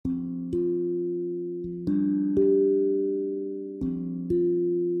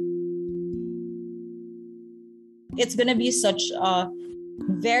it's going to be such a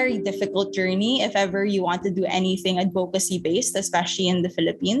very difficult journey if ever you want to do anything advocacy based, especially in the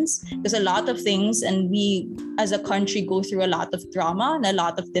Philippines. There's a lot of things, and we as a country go through a lot of drama and a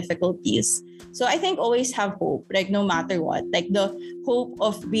lot of difficulties. So I think always have hope, like no matter what, like the hope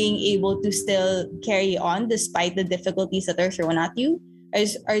of being able to still carry on despite the difficulties that are thrown at you,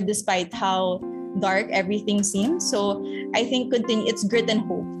 or despite how dark everything seems. So I think it's grit and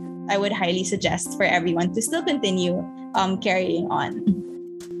hope. I would highly suggest for everyone to still continue carrying on.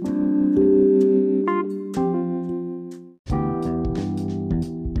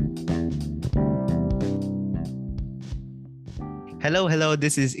 Hello,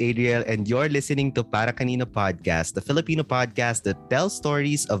 this is Adriel, and you're listening to Para Kanino Podcast, the Filipino podcast that tells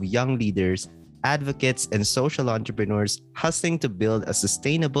stories of young leaders, advocates, and social entrepreneurs hustling to build a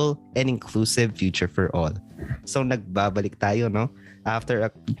sustainable and inclusive future for all. So nagbabalik tayo, no? After a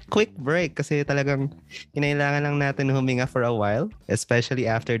quick break kasi talagang kinailangan lang natin huminga for a while, especially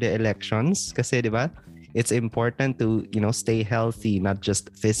after the elections kasi 'di ba? It's important to, stay healthy, not just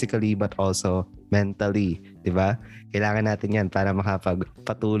physically but also mentally, 'di ba? Kailangan natin 'yan para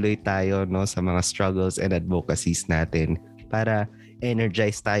makapagpatuloy tayo, no, sa mga struggles and advocacies natin para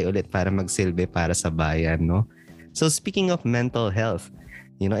energize tayo ulit para magsilbi para sa bayan, no? So speaking of mental health,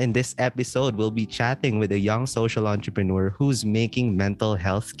 in this episode, we'll be chatting with a young social entrepreneur who's making mental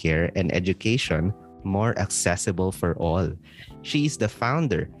health care and education more accessible for all. She's the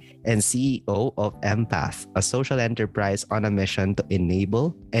founder and CEO of Empath, a social enterprise on a mission to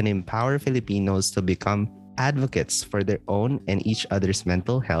enable and empower Filipinos to become advocates for their own and each other's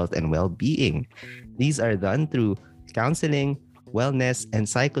mental health and well-being. These are done through counseling, wellness, and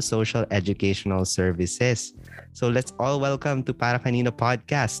psychosocial educational services. So let's all welcome to Para Kanino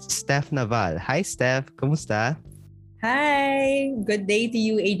Podcast, Steph Naval. Hi, Steph. Kumusta? Hi. Good day to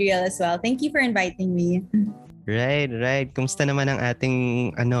you, Adriel, as well. Thank you for inviting me. Right. Kumusta naman ang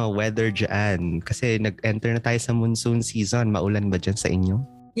ating weather dyan? Kasi nag-enter na tayo sa monsoon season. Maulan ba dyan sa inyo?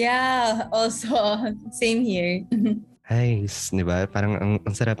 Yeah, also, same here. Nice, di ba? Parang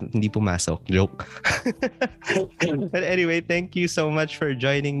ang sarap hindi pumasok. Joke. But anyway, thank you so much for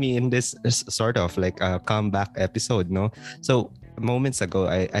joining me in this sort of like a comeback episode, no? So, moments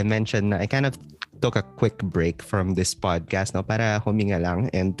ago, I mentioned na I kind of took a quick break from this podcast, no? Para huminga lang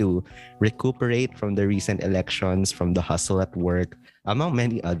and to recuperate from the recent elections, from the hustle at work, among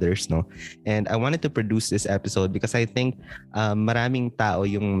many others, no? And I wanted to produce this episode because I think maraming tao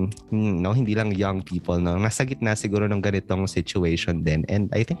yung, hindi lang young people, no? Nasa gitna siguro ng ganitong situation din.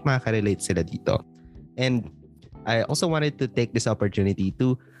 And I think makaka-relate sila dito. And I also wanted to take this opportunity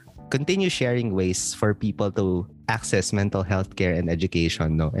to continue sharing ways for people to access mental health care and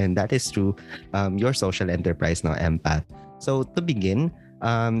education, no? And that is through your social enterprise, no, Empath. So to begin,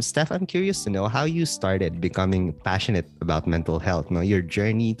 Steph, I'm curious to know how you started becoming passionate about mental health, no? Your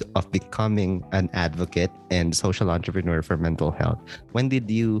journey of becoming an advocate and social entrepreneur for mental health. When did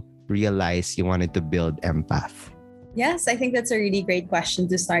you realize you wanted to build Empath? Yes, I think that's a really great question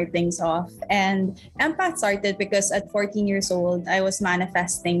to start things off. And Empath started because at 14 years old, I was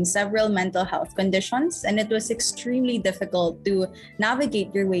manifesting several mental health conditions, and it was extremely difficult to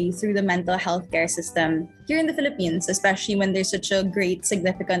navigate your way through the mental health care system here in the Philippines, especially when there's such a great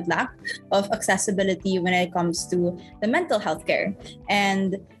significant lack of accessibility when it comes to the mental health care.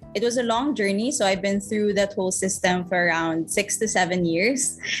 And it was a long journey, so I've been through that whole system for around 6 to 7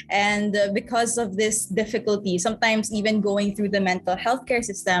 years. And because of this difficulty, sometimes even going through the mental health care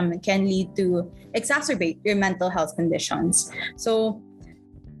system can lead to exacerbate your mental health conditions. So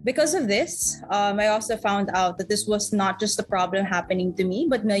because of this, I also found out that this was not just a problem happening to me,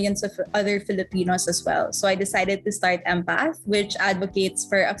 but millions of other Filipinos as well. So I decided to start Empath, which advocates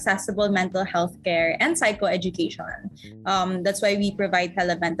for accessible mental health care and psychoeducation. That's why we provide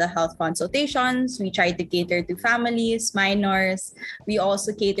telemental health consultations. We try to cater to families, minors. We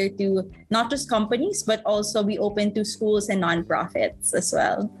also cater to not just companies, but also we open to schools and nonprofits as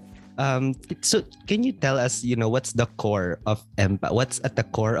well. So can you tell us, what's the core of Empath? What's at the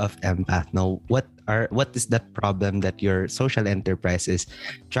core of Empath? Now, what is that problem that your social enterprise is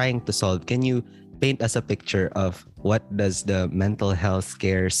trying to solve? Can you paint us a picture of what does the mental health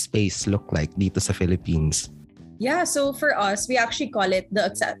care space look like dito sa Philippines? Yeah, so for us, we actually call it the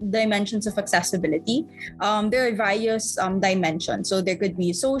dimensions of accessibility. There are various dimensions. So there could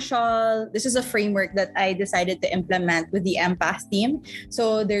be social. This is a framework that I decided to implement with the Empath team.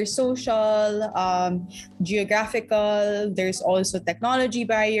 So there's social, geographical, there's also technology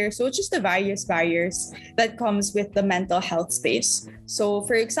barriers. So it's just the various barriers that comes with the mental health space. So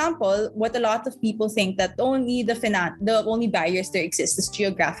for example, what a lot of people think that only the only barriers there exist is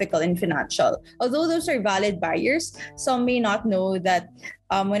geographical and financial. Although those are valid barriers, barriers. Some may not know that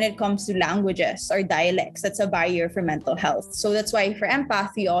when it comes to languages or dialects, that's a barrier for mental health. So that's why for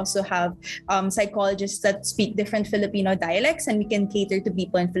Empath, we also have psychologists that speak different Filipino dialects, and we can cater to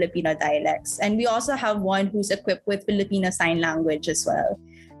people in Filipino dialects. And we also have one who's equipped with Filipino Sign Language as well.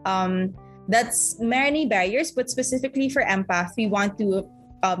 That's many barriers, but specifically for Empath, we want to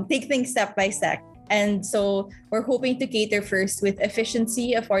take things step by step. And so we're hoping to cater first with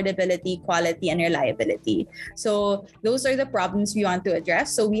efficiency, affordability, quality, and reliability. So those are the problems we want to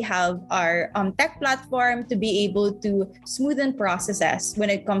address. So we have our tech platform to be able to smoothen processes when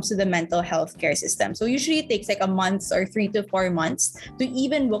it comes to the mental health care system. So usually it takes like a month or 3 to 4 months to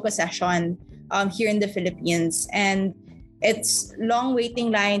even book a session here in the Philippines. And it's long waiting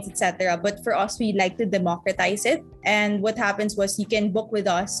lines, etc. But for us, we like to democratize it. And what happens was you can book with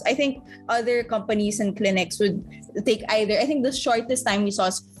us. I think other companies and clinics would take either, I think the shortest time we saw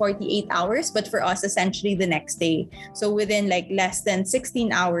is 48 hours, but for us, essentially the next day. So within like less than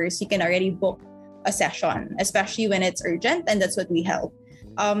 16 hours, you can already book a session, especially when it's urgent. And that's what we help.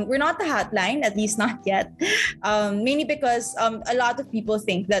 We're not the hotline, at least not yet. Mainly because a lot of people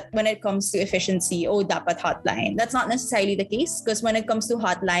think that when it comes to efficiency, dapat hotline. That's not necessarily the case, because when it comes to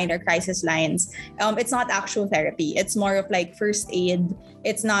hotline or crisis lines, it's not actual therapy. It's more of like first aid.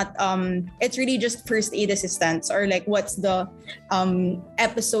 It's not, it's really just first aid assistance, or like what's the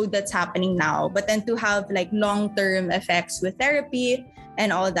episode that's happening now. But then to have like long-term effects with therapy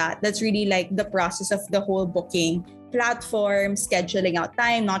and all that, that's really like the process of the whole booking platform, scheduling out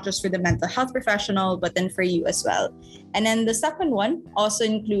time, not just for the mental health professional, but then for you as well. And then the second one also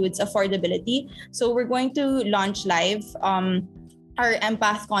includes affordability. So we're going to launch live our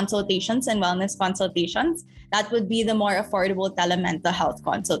Empath consultations and wellness consultations. That would be the more affordable telemental health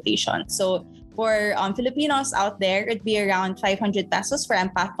consultation. So for Filipinos out there, it'd be around 500 pesos for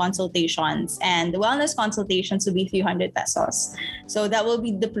Empath consultations, and the wellness consultations would be 300 pesos. So that will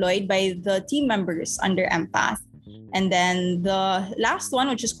be deployed by the team members under Empath. And then the last one,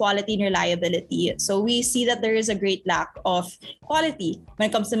 which is quality and reliability. So we see that there is a great lack of quality when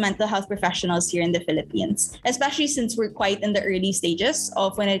it comes to mental health professionals here in the Philippines, especially since we're quite in the early stages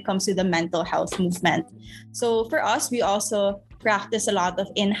of when it comes to the mental health movement. So for us, we also practice a lot of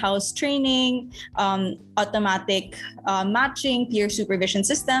in-house training, automatic matching, peer supervision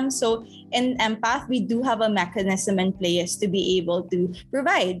systems. So in Empath, we do have a mechanism in place to be able to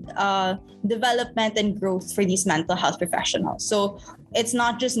provide development and growth for these mental health professionals. So it's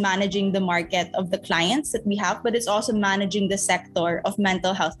not just managing the market of the clients that we have, but it's also managing the sector of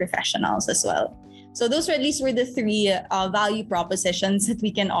mental health professionals as well. So those were at least the three value propositions that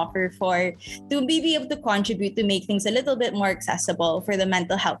we can offer to be able to contribute to make things a little bit more accessible for the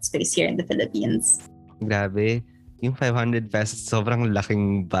mental health space here in the Philippines. Grabe. Yung 500 pesos, sobrang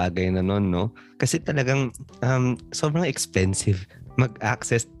laking bagay na nun, no? Kasi talagang sobrang expensive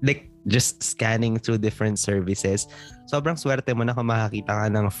mag-access. Like, just scanning through different services. Sobrang swerte mo na kung makakita ka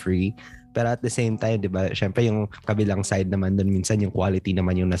ng free. Pero at the same time, di ba, syempre yung kabilang side naman doon, minsan yung quality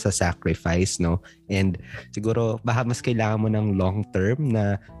naman yung nasa sacrifice, no? And siguro, baka mas kailangan mo ng long-term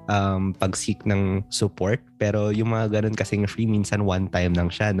na pag-seek ng support. Pero yung mga ganun kasing free, minsan one time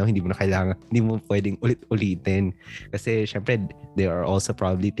lang siya, no? Hindi mo pwedeng ulit-ulitin. Kasi syempre, they are also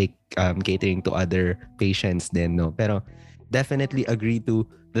probably catering to other patients din, no? Pero definitely agree to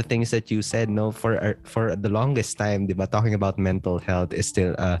the things that you said, no, for the longest time, di ba, talking about mental health is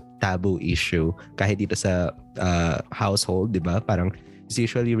still a taboo issue. Kahit dito sa household, di ba, parang it's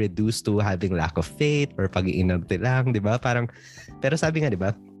usually reduced to having lack of faith or pag-iinarte lang, di ba? Parang, pero sabi nga, di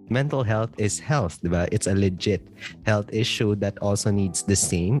ba, mental health is health, di ba? It's a legit health issue that also needs the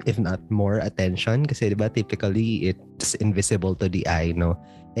same, if not more attention. Kasi, di ba, typically, it's invisible to the eye, no?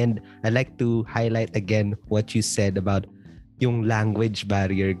 And I'd like to highlight again what you said about yung language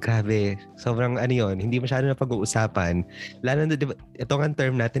barrier. Grabe, sobrang hindi masyado na pag-uusapan. Lalo na, diba, ito ang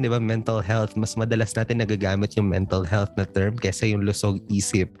term natin, diba, mental health. Mas madalas natin nagagamit yung mental health na term kaysa yung lusog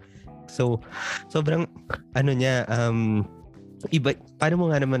isip. So, sobrang, iba, paano mo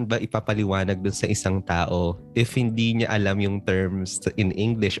nga naman ba ipapaliwanag dun sa isang tao if hindi niya alam yung terms in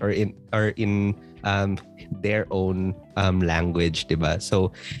English or in their own language, diba? So,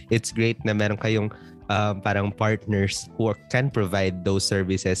 it's great na meron kayong parang partners who can provide those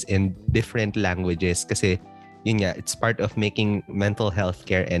services in different languages kasi yun nga, it's part of making mental health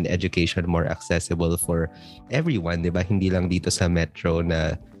care and education more accessible for everyone, di ba? Hindi lang dito sa metro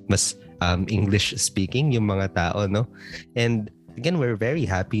na mas English speaking yung mga tao, no? And again, we're very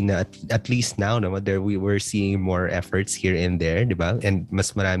happy na at least now no, we were seeing more efforts here and there, di ba? And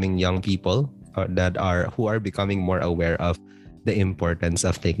mas maraming young people who are becoming more aware of the importance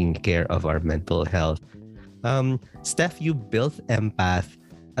of taking care of our mental health. Steph, you built Empath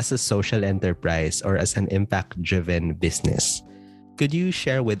as a social enterprise or as an impact-driven business. Could you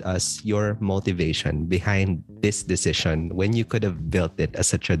share with us your motivation behind this decision when you could have built it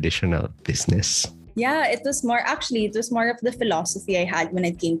as a traditional business? Yeah, it was more of the philosophy I had when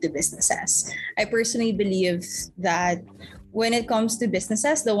it came to businesses. I personally believe that when it comes to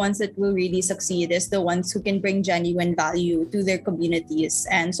businesses, the ones that will really succeed is the ones who can bring genuine value to their communities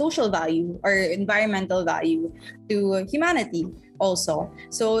and social value or environmental value to humanity also.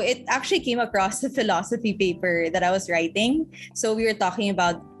 So it actually came across the philosophy paper that I was writing. So we were talking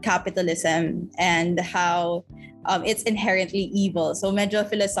about capitalism and how it's inherently evil. So medyo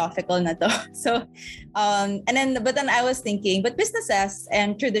philosophical na to. So but then I was thinking, but businesses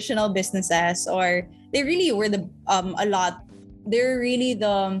and traditional businesses, or they really were they're really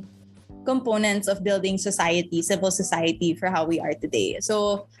the components of building society, civil society for how we are today.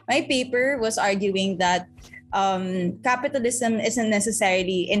 So my paper was arguing that capitalism isn't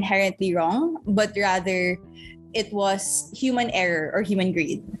necessarily inherently wrong, but rather it was human error or human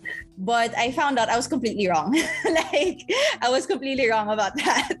greed. But I found out I was completely wrong. I was completely wrong about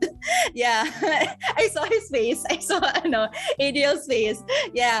that. Yeah. I saw his face. I saw Adriel's face.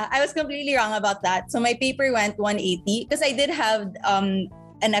 Yeah, I was completely wrong about that. So my paper went 180 because I did have an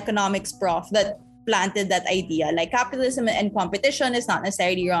economics prof that planted that idea. Like capitalism and competition is not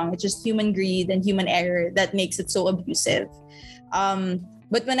necessarily wrong. It's just human greed and human error that makes it so abusive.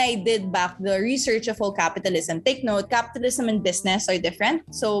 But when I did back the research of whole capitalism, take note, capitalism and business are different.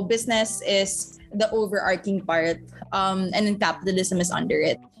 So business is the overarching part, and then capitalism is under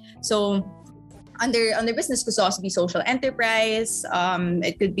it. So under business could also be social enterprise.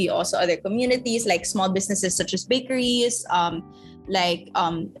 It could be also other communities like small businesses such as bakeries,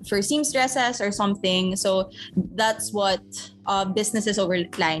 for seamstresses or something. So that's what businesses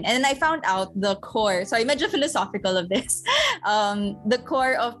overline. And then I found out the core, sorry, medyo philosophical of this. The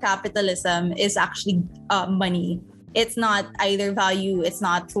core of capitalism is actually money. It's not either value, it's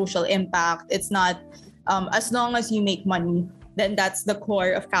not social impact, it's not as long as you make money, then that's the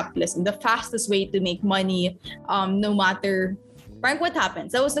core of capitalism. The fastest way to make money, no matter what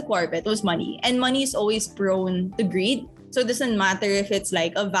happens. That was the core of it, was money. And money is always prone to greed. So it doesn't matter if it's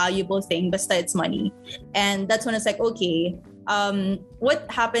like a valuable thing, basta it's money. And that's when it's like, okay, what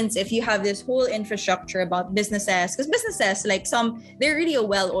happens if you have this whole infrastructure about businesses? Because businesses, they're really a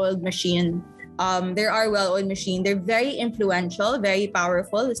well-oiled machine. They're very influential, very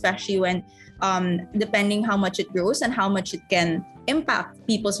powerful, especially when depending how much it grows and how much it can impact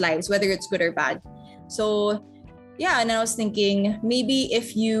people's lives, whether it's good or bad. So yeah, and I was thinking maybe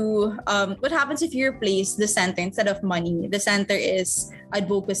if you, what happens if you replace the center instead of money? The center is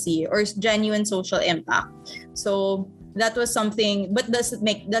advocacy or genuine social impact. So that was something, but does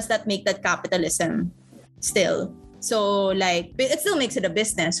that make that capitalism still? So it still makes it a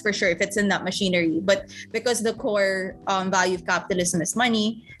business for sure if it's in that machinery. But because the core value of capitalism is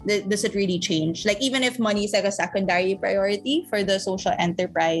money, does it really change? Like even if money is like a secondary priority for the social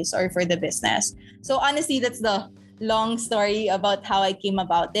enterprise or for the business. So honestly, that's the long story about how I came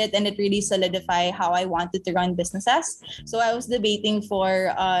about it, and it really solidified how I wanted to run businesses. So I was debating for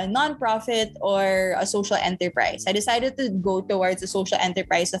a nonprofit or a social enterprise. I decided to go towards a social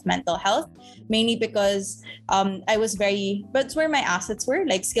enterprise of mental health, mainly because that's where my assets were,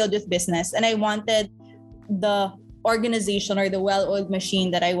 like skilled with business, and I wanted the organization or the well-oiled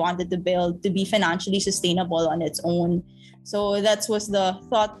machine that I wanted to build to be financially sustainable on its own. So that was the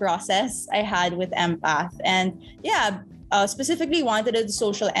thought process I had with Empath. And yeah, specifically wanted a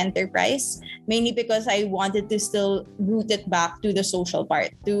social enterprise, mainly because I wanted to still root it back to the social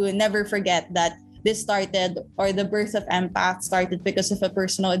part, to never forget that this started, or the birth of Empath started because of a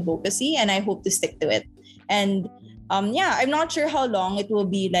personal advocacy, and I hope to stick to it. And I'm not sure how long it will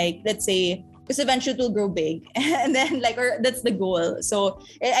be, let's say, because eventually it will grow big and then or that's the goal. So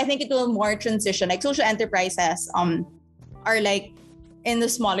I think it will more transition, like social enterprises are in the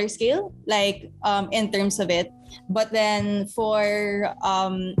smaller scale, in terms of it. But then for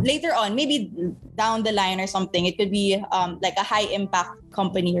later on, maybe down the line or something, it could be like a high impact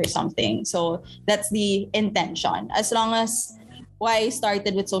company or something. So that's the intention. As long as why I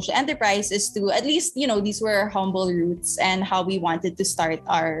started with social enterprise is to at least, these were our humble roots and how we wanted to start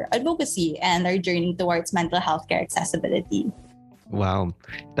our advocacy and our journey towards mental health care accessibility. Wow.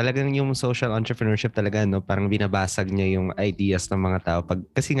 Talagang yung social entrepreneurship talaga, no? Parang binabasag niya yung ideas ng mga tao.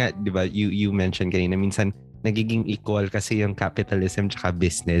 Kasi nga, di ba, you mentioned kanina, minsan nagiging equal kasi yung capitalism tsaka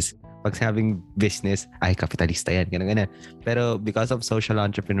business. Pag sabing business, ay, kapitalista yan, ganun. Pero because of social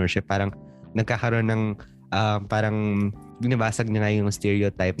entrepreneurship, parang nagkakaroon ng, parang binabasag niya nga yung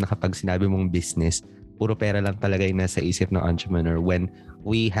stereotype na kapag sinabi mong business, puro pera lang talaga yung nasa isip ng entrepreneur, when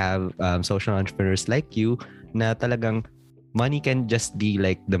we have social entrepreneurs like you na talagang money can just be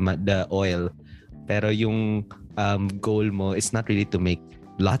like the oil, pero yung goal mo is not really to make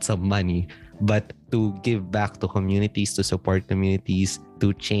lots of money, but to give back to communities, to support communities,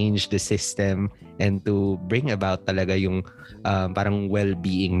 to change the system, and to bring about talaga yung parang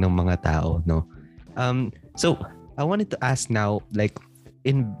well-being ng mga tao, no? So I wanted to ask now, like,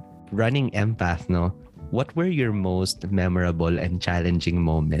 in running Empath, no, what were your most memorable and challenging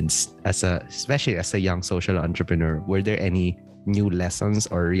moments especially as a young social entrepreneur? Were there any new lessons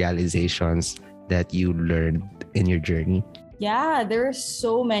or realizations that you learned in your journey? Yeah, there were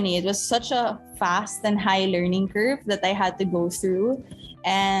so many. It was such a fast and high learning curve that I had to go through.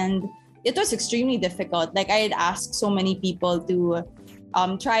 And it was extremely difficult. Like, I had asked so many people to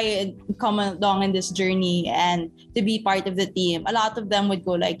try and come along in this journey and to be part of the team. A lot of them would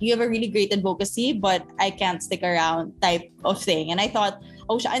go like, you have a really great advocacy, but I can't stick around type of thing. And I thought,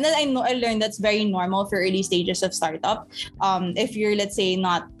 oh, and then I learned that's very normal for early stages of startup. If you're, let's say,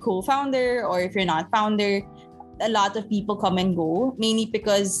 not co-founder, or if you're not founder, a lot of people come and go, mainly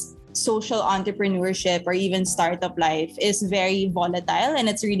because social entrepreneurship or even startup life is very volatile, and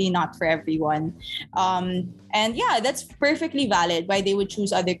it's really not for everyone. And yeah, that's perfectly valid why they would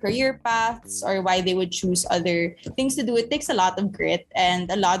choose other career paths or why they would choose other things to do. It takes a lot of grit and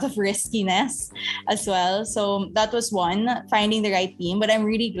a lot of riskiness as well. So that was one, finding the right team. But I'm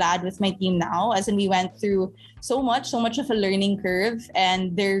really glad with my team now, as in we went through so much of a learning curve,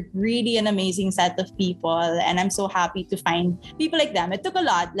 and they're really an amazing set of people, and I'm so happy to find people like them. It took a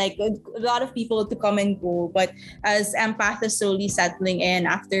lot of people to come and go, but as Empath is slowly settling in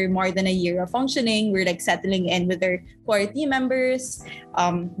after more than a year of functioning, we're like settling in with our core team members.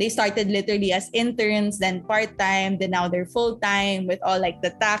 They started literally as interns, then part-time, then now they're full-time with all like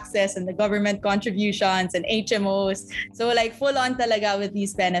the taxes and the government contributions and HMOs. So like full on talaga with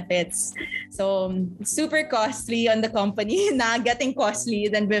these benefits. So super costly on the company, not getting costly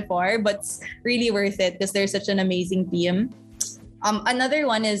than before, but it's really worth it because they're such an amazing team. Another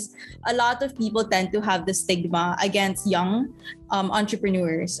one is a lot of people tend to have the stigma against young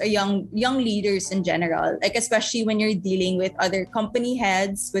entrepreneurs or young leaders in general, like especially when you're dealing with other company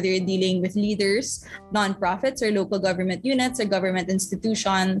heads, whether you're dealing with leaders, nonprofits or local government units or government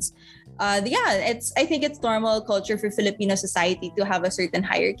institutions. I think it's normal culture for Filipino society to have a certain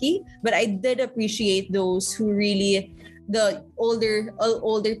hierarchy, but I did appreciate those who really, the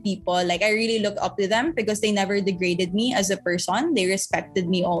older people, like I really look up to them because they never degraded me as a person. They respected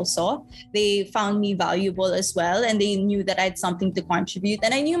me also. They found me valuable as well, and they knew that I had something to contribute,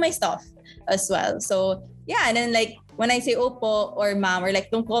 and I knew my stuff as well. So yeah, and then like when I say opo or ma'am or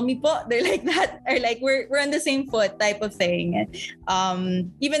like don't call me po, they're like that, or like we're on the same foot type of thing.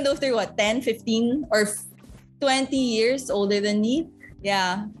 Even though they're 10, 15 or 20 years older than me.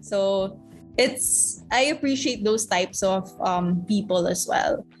 Yeah. So I appreciate those types of people as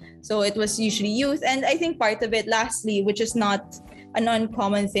well. So it was usually youth, and I think part of it, lastly, which is not an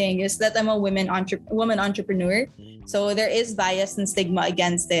uncommon thing, is that I'm a woman entrepreneur. So there is bias and stigma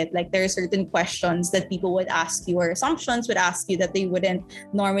against it. Like there are certain questions that people would ask you, or assumptions would ask you, that they wouldn't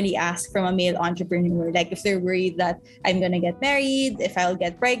normally ask from a male entrepreneur. Like if they're worried that I'm gonna get married, if I'll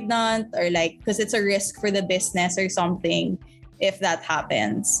get pregnant, or like because it's a risk for the business or something if that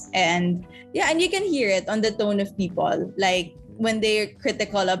happens. And yeah, and you can hear it on the tone of people, like when they're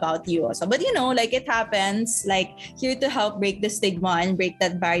critical about you also. But like it happens, like here to help break the stigma and break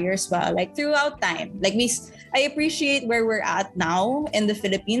that barrier as well, like throughout time. Like I appreciate where we're at now in the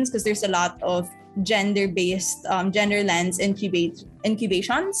Philippines, because there's a lot of gender-based, gender lens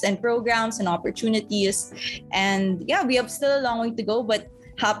incubations and programs and opportunities. And yeah, we have still a long way to go, but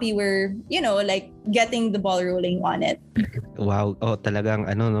happy we're, like getting the ball rolling on it. Wow. Oh, talagang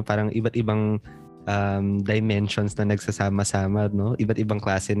no, parang iba't ibang dimensions na nagsasama-sama, no? Iba't ibang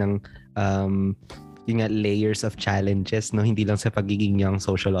klase ng yung layers of challenges, no? Hindi lang sa pagiging young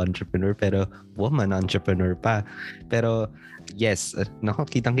social entrepreneur, pero woman entrepreneur pa. Pero yes, nako,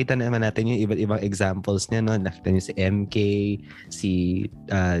 kitang-kita naman natin yung iba't ibang examples niya, no? Nakita niyo si MK, si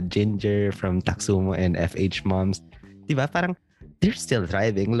Ginger from Taxumo and FH Moms. Diba? Parang they're still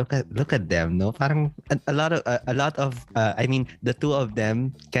thriving. Look at them, no? Parang a lot of I mean, the two of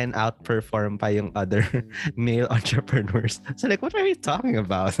them can outperform pa yung other male entrepreneurs. So like, what are you talking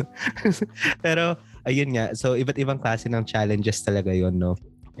about? Pero ayun nga, so iba't ibang klase ng challenges talaga yon, no?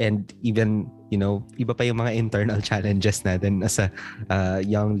 And even, iba pa yung mga internal challenges natin as a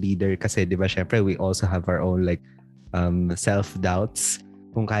young leader, kasi 'di ba, syempre we also have our own like self-doubts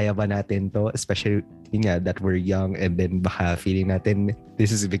kung kaya ba natin to, especially yun nga, that we're young, and then baka feeling natin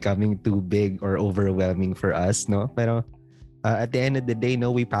this is becoming too big or overwhelming for us, no? Pero at the end of the day,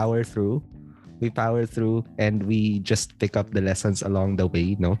 no, we power through, and we just pick up the lessons along the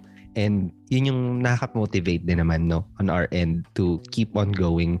way, no? And yun yung nakaka-motivate din naman, no, on our end to keep on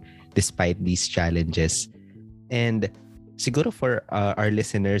going despite these challenges. And siguro for our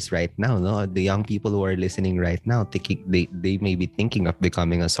listeners right now, no, the young people who are listening right now, they may be thinking of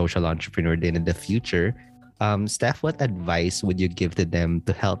becoming a social entrepreneur then in the future. Steph, what advice would you give to them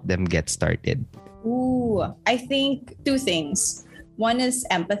to help them get started? Ooh, I think two things. One is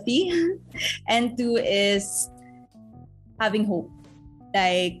empathy, and two is having hope.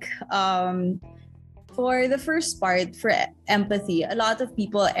 Like, for the first part, for empathy, a lot of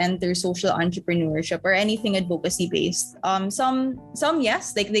people enter social entrepreneurship or anything advocacy based. Some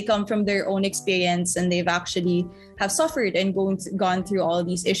yes, like they come from their own experience and they've actually have suffered and gone through all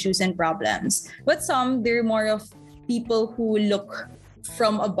these issues and problems. But some, they're more of people who look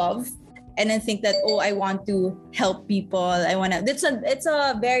from above and then think that, oh, I want to help people. It's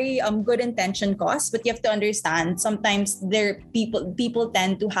a very good intention cause, but you have to understand sometimes people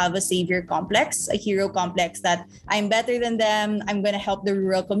tend to have a savior complex, a hero complex, that I'm better than them. I'm gonna help the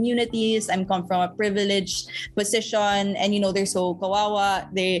rural communities. I'm come from a privileged position, and they're so kawawa.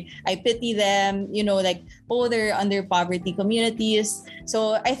 I pity them. Like, oh, they're under poverty communities.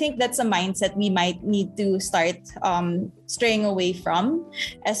 So I think that's a mindset we might need to start straying away from,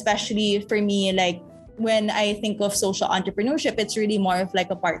 especially for me. Like, when I think of social entrepreneurship, it's really more of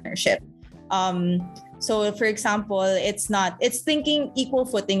like a partnership. So for example, it's thinking equal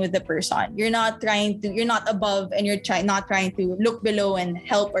footing with the person. You're not above, and you're not trying to look below and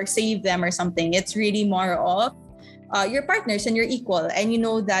help or save them or something. It's really more of you're partners and you're equal, and you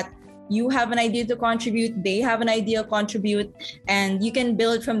know that you have an idea to contribute, they have an idea to contribute, and you can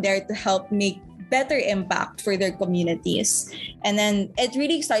build from there to help make better impact for their communities. And then it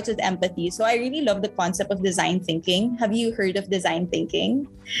really starts with empathy. So I really love the concept of design thinking. Have you heard of design thinking?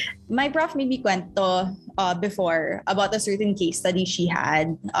 My prof made me kwento before about a certain case study she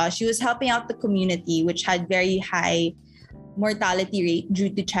had. She was helping out the community which had very high mortality rate due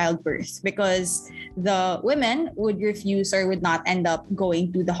to childbirth, because the women would refuse or would not end up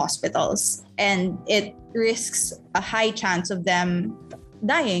going to the hospitals, and it risks a high chance of them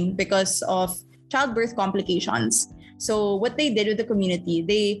dying because of childbirth complications. So what they did with the community,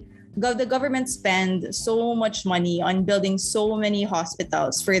 the government spent so much money on building so many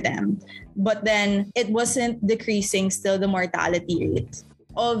hospitals for them, but then it wasn't decreasing still the mortality rate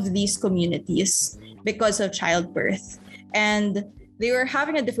of these communities because of childbirth. And they were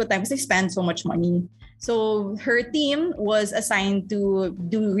having a difficult time because they spent so much money. So her team was assigned to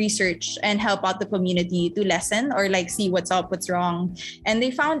do research and help out the community to lessen or like see what's up, what's wrong. And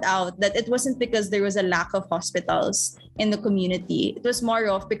they found out that it wasn't because there was a lack of hospitals in the community. It was more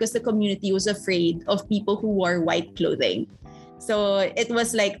of because the community was afraid of people who wore white clothing. So it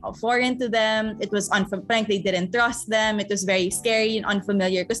was like foreign to them. It was unfamiliar. They didn't trust them. It was very scary and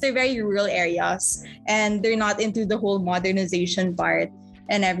unfamiliar because they're very rural areas and they're not into the whole modernization part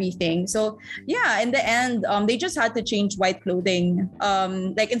and everything. So yeah, in the end, they just had to change white clothing.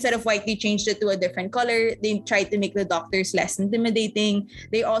 Like instead of white, they changed it to a different color. They tried to make the doctors less intimidating.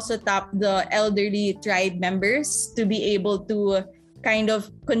 They also tapped the elderly tribe members to be able to kind of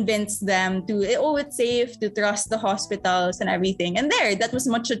convince them to, oh, it's safe to trust the hospitals and everything. And that was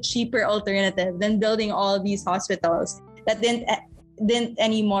much a cheaper alternative than building all these hospitals that didn't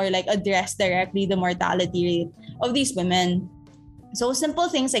anymore like address directly the mortality rate of these women. So simple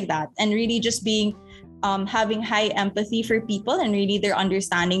things like that, and really just being having high empathy for people and really they're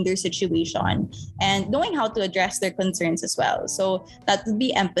understanding their situation and knowing how to address their concerns as well. So that would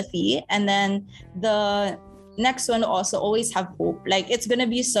be empathy. And then the next one, also always have hope. Like it's gonna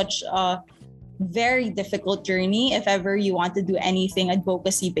be such a very difficult journey if ever you want to do anything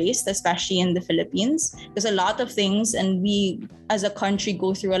advocacy based, especially in the Philippines. There's a lot of things, and we as a country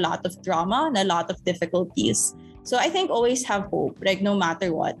go through a lot of drama and a lot of difficulties. So I think always have hope, like no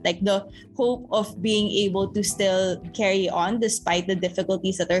matter what, like the hope of being able to still carry on despite the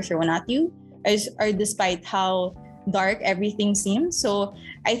difficulties that are thrown at you, or despite how dark everything seems. So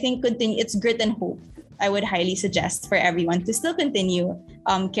I think it's grit and hope. I would highly suggest for everyone to still continue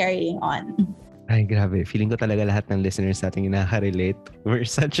carrying on. Ay, grabe. Feeling ko talaga lahat ng listeners natin yung nakaka-relate. We're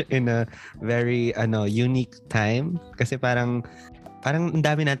such in a very unique time kasi parang ang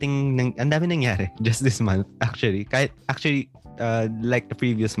dami nangyari just this month actually. Like the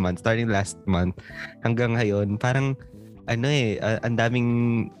previous month, starting last month hanggang ngayon, parang ang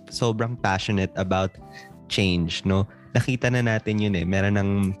daming sobrang passionate about change, no? nakita na natin yun eh. Meron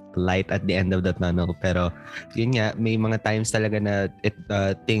ng light at the end of the tunnel. Pero yun nga, may mga times talaga na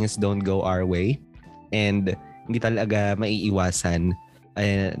things don't go our way. And hindi talaga maiiwasan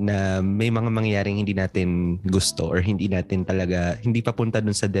na may mga mangyayaring hindi natin gusto or hindi papunta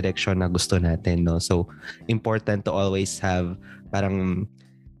dun sa direction na gusto natin, no? So, important to always have parang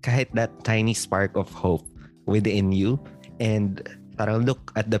kahit that tiny spark of hope within you, and parang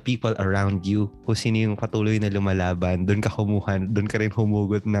look at the people around you, kung sino yung patuloy na lumalaban, dun ka rin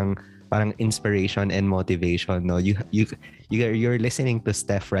humugot ng parang inspiration and motivation, no? You're listening to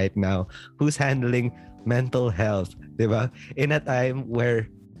Steph right now, who's handling mental health, diba? In a time where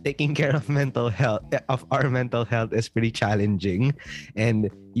taking care of our mental health is pretty challenging, and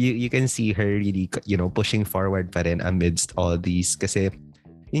you can see her really, pushing forward pa rin amidst all these. Kasi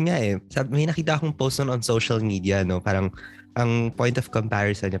yun nga eh, may nakita akong post on social media, no? Parang ang point of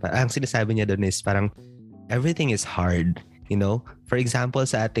comparison niya, ang sinasabi niya doon is parang everything is hard, For example,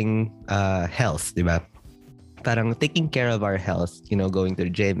 sa ating health, diba? Parang taking care of our health, going to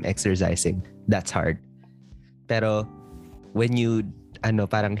the gym, exercising, that's hard. Pero when you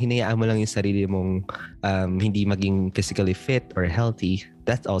parang hinayaan mo lang yung sarili mong hindi maging physically fit or healthy,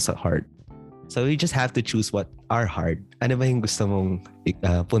 that's also hard. So you just have to choose what are hard. Ano ba yung gusto mong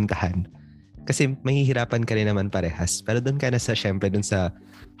puntahan? Kasi mahihirapan ka rin naman parehas. Pero doon ka na syempre doon sa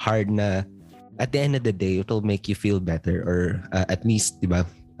hard na at the end of the day, it will make you feel better, or at least, di ba,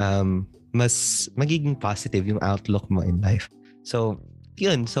 mas magiging positive yung outlook mo in life. So,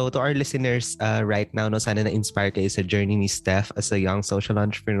 yun. So to our listeners right now, no, sana na-inspire kayo sa journey ni Steph as a young social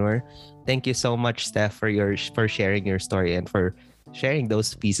entrepreneur. Thank you so much, Steph, for sharing your story and for sharing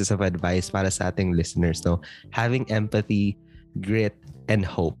those pieces of advice para sa ating listeners. No, having empathy, grit, and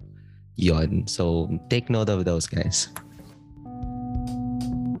hope. Yon. So take note of those, guys.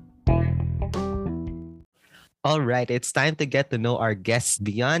 All right, it's time to get to know our guests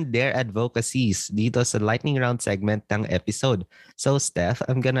beyond their advocacies dito sa lightning round segment ng episode. So, Steph,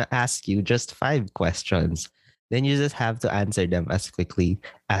 I'm gonna ask you just 5 questions. Then you just have to answer them as quickly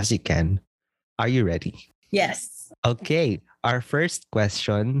as you can. Are you ready? Yes. Okay, our first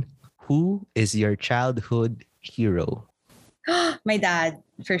question, who is your childhood hero? My dad,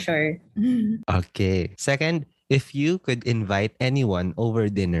 for sure. Okay. Second, if you could invite anyone over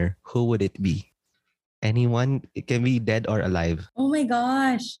dinner, who would it be? Anyone? It can be dead or alive. Oh my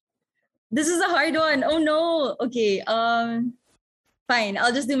gosh. This is a hard one. Oh no. Okay. Fine.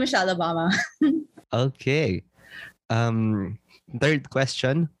 I'll just do Michelle Obama. Okay. Third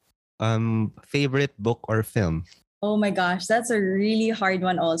question. Favorite book or film? Oh my gosh. That's a really hard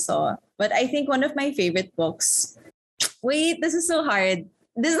one also. But I think one of my favorite books. Wait, this is so hard.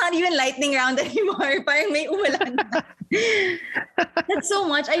 This is not even lightning round anymore. Parang may umulan na. That's so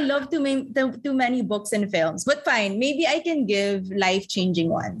much. I love too many books and films. But fine, maybe I can give life-changing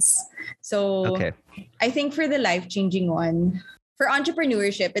ones. So Okay. I think for the life-changing one, for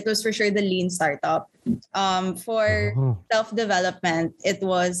entrepreneurship, it was for sure the Lean Startup. For self-development, it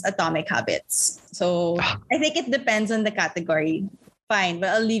was Atomic Habits. So I think it depends on the category. Fine, but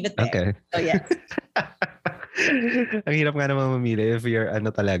I'll leave it there. Okay. So yes. Ang hirap nga naman mamili if you're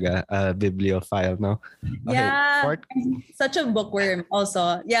talaga, bibliophile, no? Okay. Yeah. Such a bookworm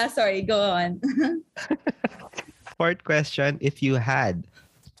also. Yeah, sorry, go on. Fourth question, if you had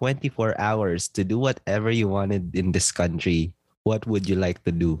 24 hours to do whatever you wanted in this country, what would you like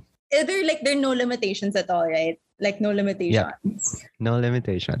to do? Either like there are no limitations at all, right? Like no limitations. Yeah. No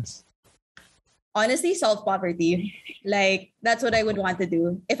limitations. Honestly, solve poverty. Like that's what I would want to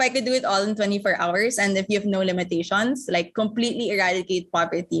do. If I could do it all in 24 hours and if you have no limitations, like completely eradicate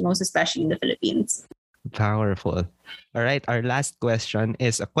poverty, most especially in the Philippines. Powerful. All right. Our last question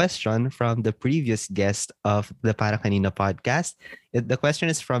is a question from the previous guest of the Para Kanina podcast. The question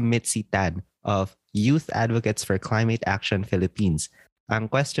is from Mitzi Tan of Youth Advocates for Climate Action Philippines. Ang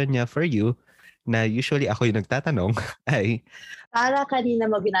question niya for you, na usually ako yung nagtatanong, ay para kanina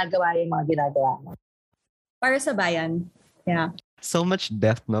mo ginagawa yung mga ginagawa mo? Para sa bayan. Yeah. So much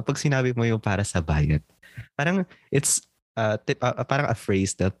depth, no? Pag sinabi mo yung para sa bayan. Parang it's parang a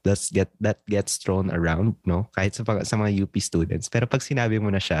phrase that gets thrown around, no? Kahit sa mga UP students. Pero pag sinabi mo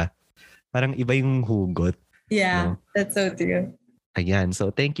na siya, parang iba yung hugot. Yeah, no? That's so true. Ayan.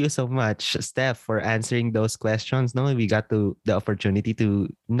 So thank you so much, Steph, for answering those questions. No, we got the opportunity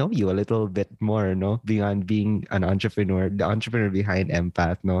to know you a little bit more, no? Beyond being an entrepreneur, the entrepreneur behind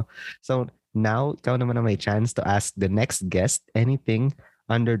Empath, no? So now, ikaw naman na may chance to ask the next guest anything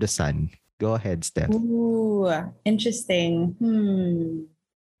under the sun. Go ahead, Steph. Ooh, interesting.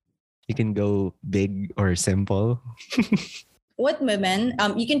 You can go big or simple. what women,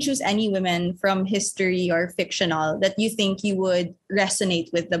 you can choose any women from history or fictional that you think you would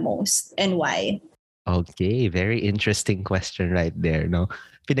resonate with the most and why? Okay, very interesting question right there, no?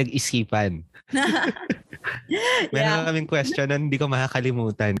 Pinag-isipan. Meron Yeah. kaming question na hindi ko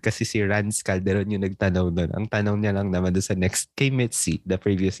makakalimutan kasi si Rans Calderon yung nagtanong doon. Ang tanong niya lang naman doon sa next kay Mitzi, the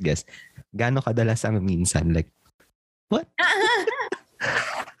previous guest. Gaano kadalas ang minsan? Like, what?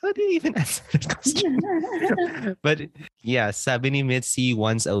 How do you even answer that question? But yeah, sabi ni Mitzi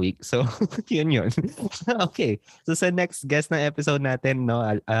once a week. So, yun. Okay. So sa next guest na episode natin, no,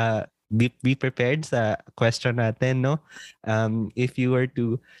 be prepared sa question natin, no? If you were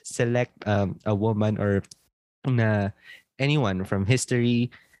to select a woman or na anyone from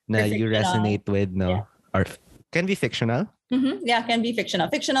history na Or you fictional. resonate with, no? Yeah. Or can be fictional? Yeah, can be fictional.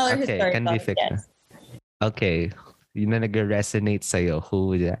 Fictional or Okay, historical. can be fictional. Yes. Okay. Yun na nag-resonate sa'yo, who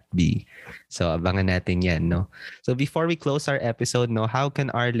would that be? So, abangan natin yan, no? So, before we close our episode, no, how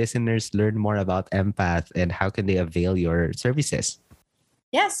can our listeners learn more about Empath and how can they avail your services?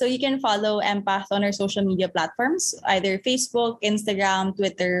 Yeah, so you can follow Empath on our social media platforms, either Facebook, Instagram,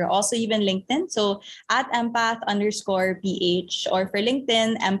 Twitter, also even LinkedIn. So at empath_PH, or for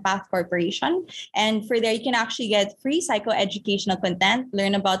LinkedIn, Empath Corporation. And for there, you can actually get free psychoeducational content,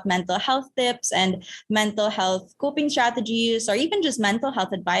 learn about mental health tips and mental health coping strategies, or even just mental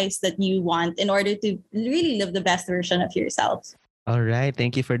health advice that you want in order to really live the best version of yourself. All right.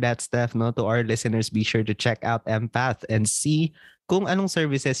 Thank you for that, Steph. No, to our listeners, be sure to check out Empath and see kung anong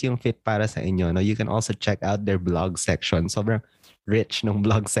services yung fit para sa inyo. No, you can also check out their blog section. Sobrang rich ng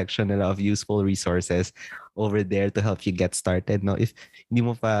blog section nila of useful resources over there to help you get started. No, if hindi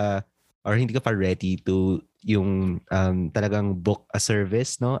mo pa or hindi ka pa ready to yung talagang book a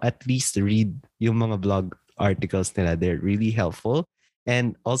service, no, at least read yung mga blog articles nila. They're really helpful.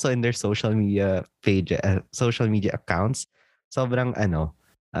 And also in their social media page, social media accounts, sobrang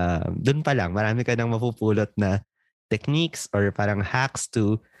dun pa lang, marami ka nang mapupulot na techniques or parang hacks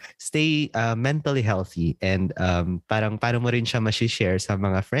to stay mentally healthy, and parang paano mo rin siya ma-share sa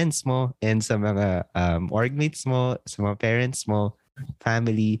mga friends mo and sa mga orgmates mo, sa mga parents mo,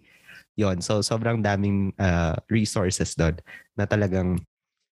 family, yon. So sobrang daming resources doon na talagang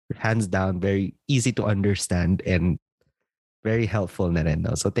hands down very easy to understand and very helpful na rin.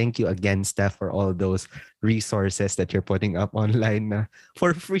 No? So thank you again, Steph, for all those resources that you're putting up online na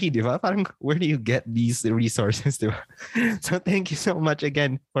for free, di ba? Parang where do you get these resources, di ba? So thank you so much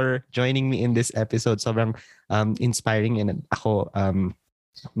again for joining me in this episode. Sobrang inspiring, and ako,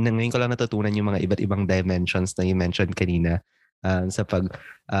 ngayon ko lang natutunan yung mga iba't ibang dimensions na you mentioned kanina sa pag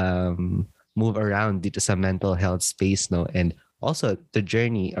move around dito sa mental health space, no? And also the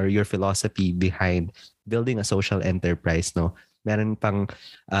journey or your philosophy behind building a social enterprise, no? Meron pang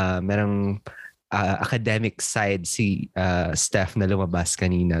academic side si Steph na lumabas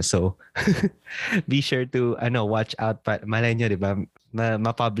kanina. So be sure to watch out pa. Malay nyo, 'di ba?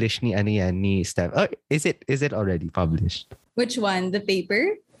 Ma-publish ni ni Steph. Or is it already published? Which one? The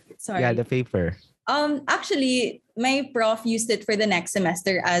paper? Sorry. Yeah, the paper. Actually, my prof used it for the next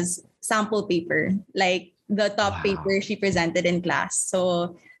semester as sample paper, like the top paper she presented in class.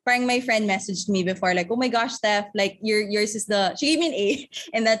 So parang my friend messaged me before, like, oh my gosh, Steph, like yours is she gave me an A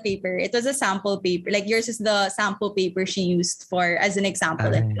in that paper. It was a sample paper. Like yours is the sample paper she used for as an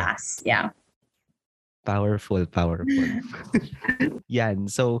example in class. Yeah. Powerful.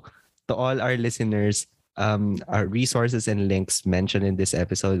 Yan. So to all our listeners, our resources and links mentioned in this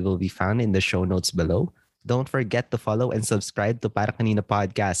episode will be found in the show notes below. Don't forget to follow and subscribe to Para Kanina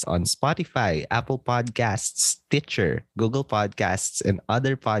Podcast on Spotify, Apple Podcasts, Stitcher, Google Podcasts, and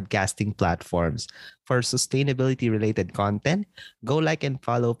other podcasting platforms. For sustainability-related content, go like and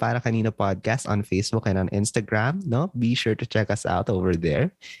follow Para Kanina Podcast on Facebook and on Instagram. No, be sure to check us out over there.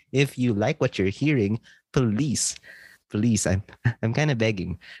 If you like what you're hearing, please, I'm kind of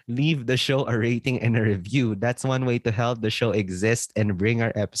begging, leave the show a rating and a review. That's one way to help the show exist and bring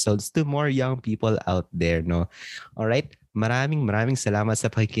our episodes to more young people out there, no? All right. Maraming salamat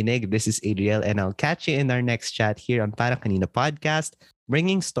sa pakikinig. This is Adriel, and I'll catch you in our next chat here on Para Kanina Podcast,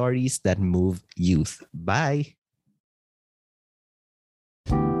 bringing stories that move youth. Bye.